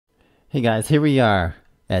Hey guys, here we are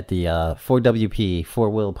at the 4WP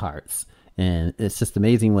 4-wheel parts, and it's just an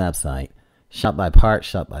amazing website. Shop by parts,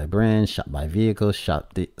 shop by brand, shop by vehicle,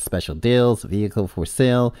 special deals, vehicle for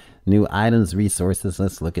sale, new items, resources.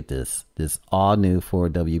 Let's look at this. This all new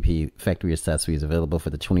 4WP factory accessories available for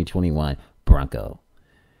the 2021 Bronco.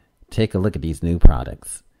 Take a look at these new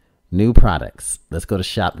products. New products. Let's go to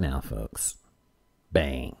shop now, folks.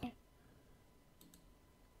 Bang.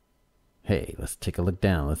 Hey, let's take a look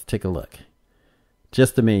down. Let's take a look.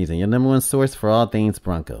 Just amazing. Your number one source for all things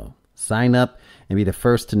Bronco. Sign up and be the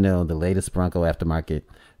first to know the latest Bronco aftermarket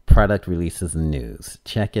product releases and news.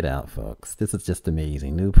 Check it out, folks. This is just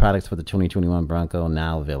amazing. New products for the 2021 Bronco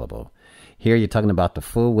now available. Here you're talking about the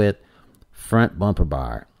full width front bumper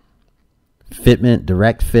bar. Fitment,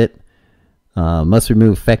 direct fit, must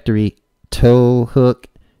remove factory tow hook,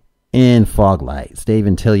 and fog lights. They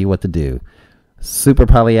even tell you what to do. Super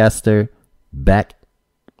polyester back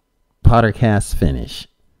powder cast finish.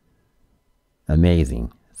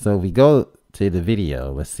 Amazing. So if we go to the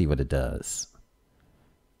video, let's see what it does.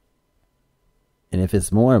 And if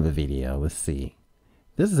it's more of a video, let's see.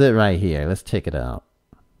 This is it right here. Let's check it out.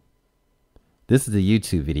 This is a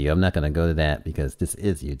YouTube video. I'm not going to go to that because this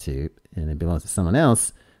is YouTube and it belongs to someone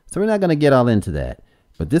else. So we're not going to get all into that.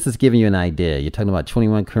 But this is giving you an idea. You're talking about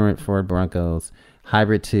 21 current Ford Broncos,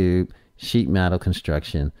 hybrid tube, sheet metal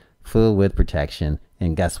construction, full width protection,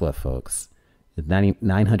 and guess what, folks? It's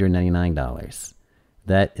 $999.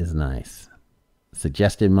 That is nice.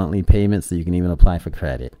 Suggested monthly payments so you can even apply for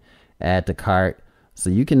credit. Add to cart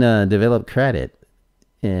so you can develop credit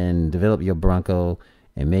and develop your Bronco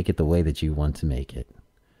and make it the way that you want to make it.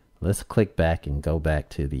 Let's click back and go back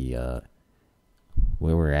to the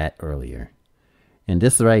where we're at earlier. And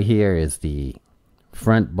this right here is the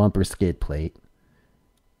front bumper skid plate.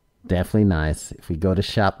 Definitely nice. If we go to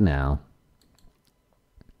shop now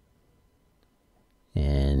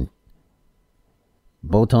and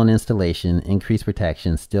bolt-on installation, increased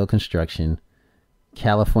protection, steel construction,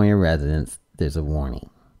 California residents, there's a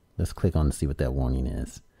warning. Let's click on to see what that warning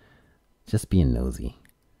is. Just being nosy.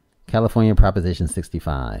 California Proposition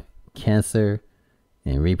 65, cancer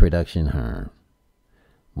and reproduction harm.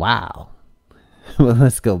 Wow. Well,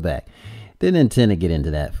 let's go back. Didn't intend to get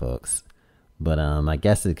into that, folks. But I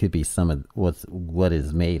guess it could be some of what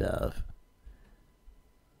is made of.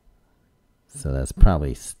 So that's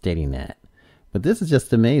probably stating that. But this is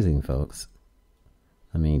just amazing, folks.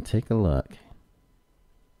 I mean, take a look.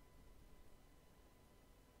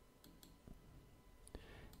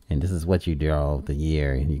 And this is what you draw the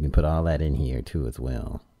year. And you can put all that in here too as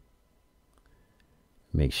well.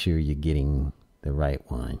 Make sure you're getting the right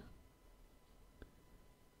one.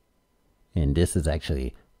 And this is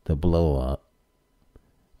actually the blow up.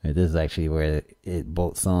 And this is actually where it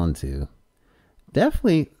bolts on to.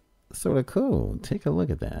 Definitely sort of cool. Take a look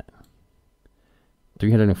at that.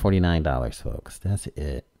 $349, folks. That's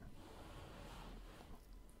it.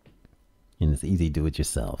 And it's easy to do it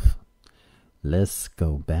yourself. Let's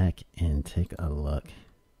go back and take a look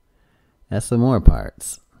at some more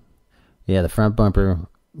parts. Yeah, the front bumper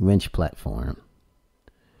winch platform.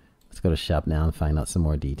 Let's go to shop now and find out some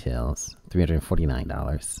more details.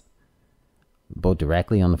 $349. Bolt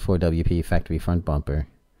directly on the 4WP factory front bumper.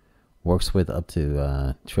 Works with up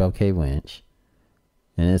to 12K winch.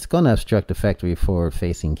 And it's going to obstruct the factory forward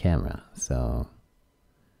facing camera. So,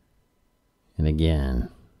 and again,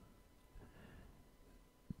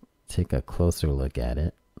 take a closer look at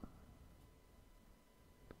it.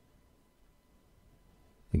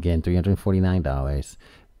 Again, $349.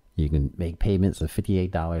 You can make payments of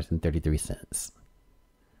 $58.33.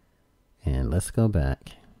 And let's go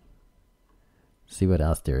back. See what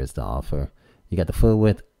else there is to offer. You got the full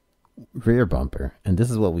width rear bumper. And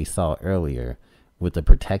this is what we saw earlier with the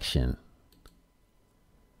protection.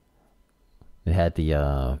 It had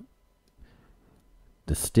the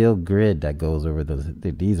steel grid that goes over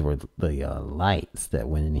these were the lights that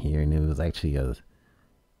went in here. And it was actually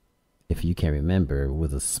if you can remember, it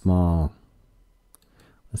was a small,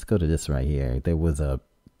 let's go to this right here.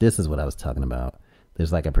 This is what I was talking about.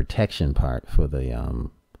 There's like a protection part for the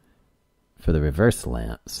reverse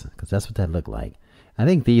lamps, because that's what that looked like. I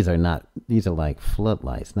think these are like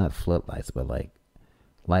floodlights, not floodlights, but like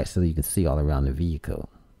lights so you can see all around the vehicle.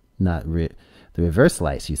 Not the reverse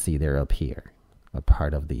lights you see, they're up here, they're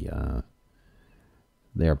part of the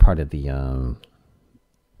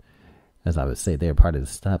as I would say, they're part of the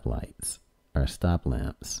stop lights or stop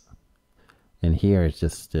lamps. And here it's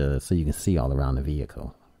just so you can see all around the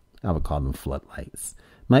vehicle. I would call them floodlights.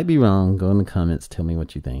 Might be wrong. Go in the comments, tell me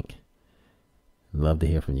what you think. Love to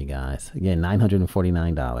hear from you guys. Again,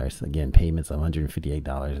 $949. Again, payments of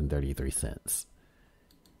 $158.33.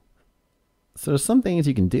 So there's some things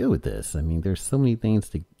you can do with this. I mean, there's so many things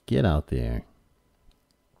to get out there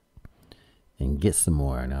and get some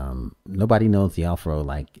more. And nobody knows the off-road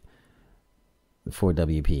like the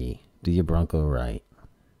 4WP. Do your Bronco right.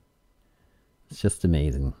 It's just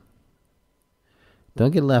amazing.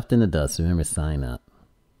 Don't get left in the dust. Remember, sign up.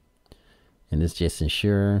 And it's Jason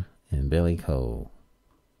Sure and Billy Cole.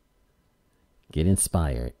 Get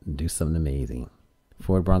inspired. Do something amazing.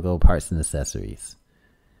 Ford Bronco parts and accessories.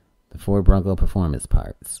 The Ford Bronco performance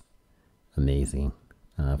parts. Amazing.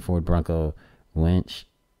 Ford Bronco winch.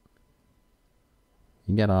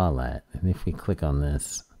 You got all that. And if we click on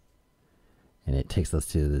this, and it takes us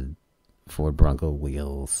to the Ford Bronco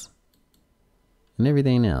wheels and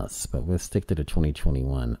everything else. But we'll stick to the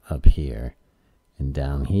 2021 up here. And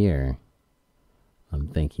down here, I'm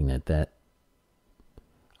thinking that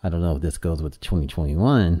I don't know if this goes with the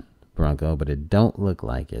 2021 Bronco, but it don't look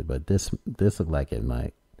like it. But this look like it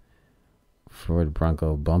might. Ford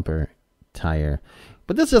Bronco bumper tire.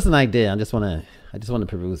 But this is just an idea. I just want to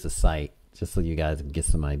peruse the site just so you guys can get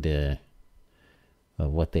some idea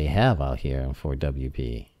of what they have out here on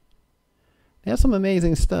 4WP. They have some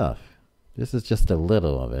amazing stuff. This is just a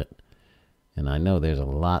little of it. And I know there's a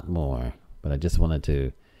lot more, but I just wanted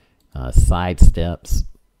to side steps.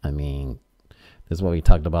 I mean, this is what we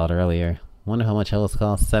talked about earlier. Wonder how much hell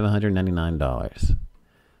costs? $799.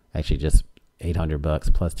 Actually, just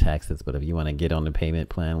 $800 plus taxes. But if you want to get on the payment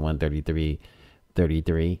plan,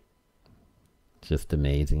 $133.33. Just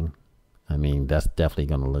amazing. I mean, that's definitely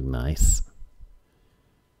going to look nice.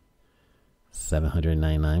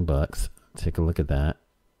 $799. Take a look at that.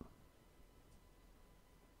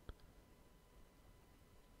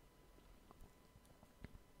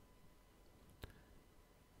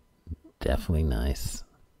 Definitely nice.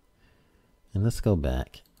 And let's go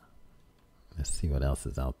back. Let's see what else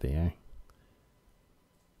is out there.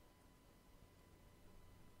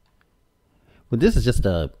 Well, this is just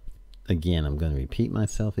again, I'm going to repeat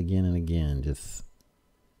myself again and again, just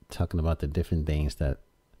talking about the different things that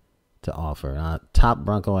to offer. Top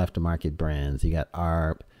Bronco aftermarket brands. You got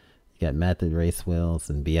ARB, you got Method Race Wheels,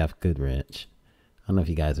 and BF Goodrich. I don't know if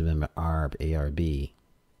you guys remember ARB, ARB.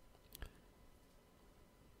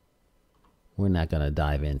 We're not going to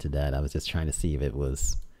dive into that. I was just trying to see if it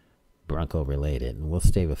was Bronco related. And we'll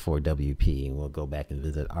stay with 4WP, and we'll go back and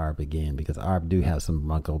visit ARB again, because ARB do have some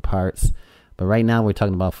Bronco parts. But right now we're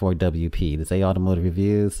talking about 4WP. This is Automotive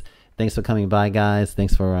Reviews. Thanks for coming by, guys.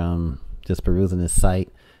 Thanks for just perusing this site,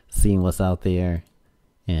 seeing what's out there.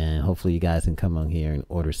 And hopefully you guys can come on here and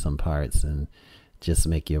order some parts and just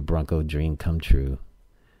make your Bronco dream come true.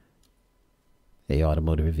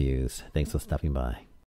 Automotive Reviews. Thanks for stopping by.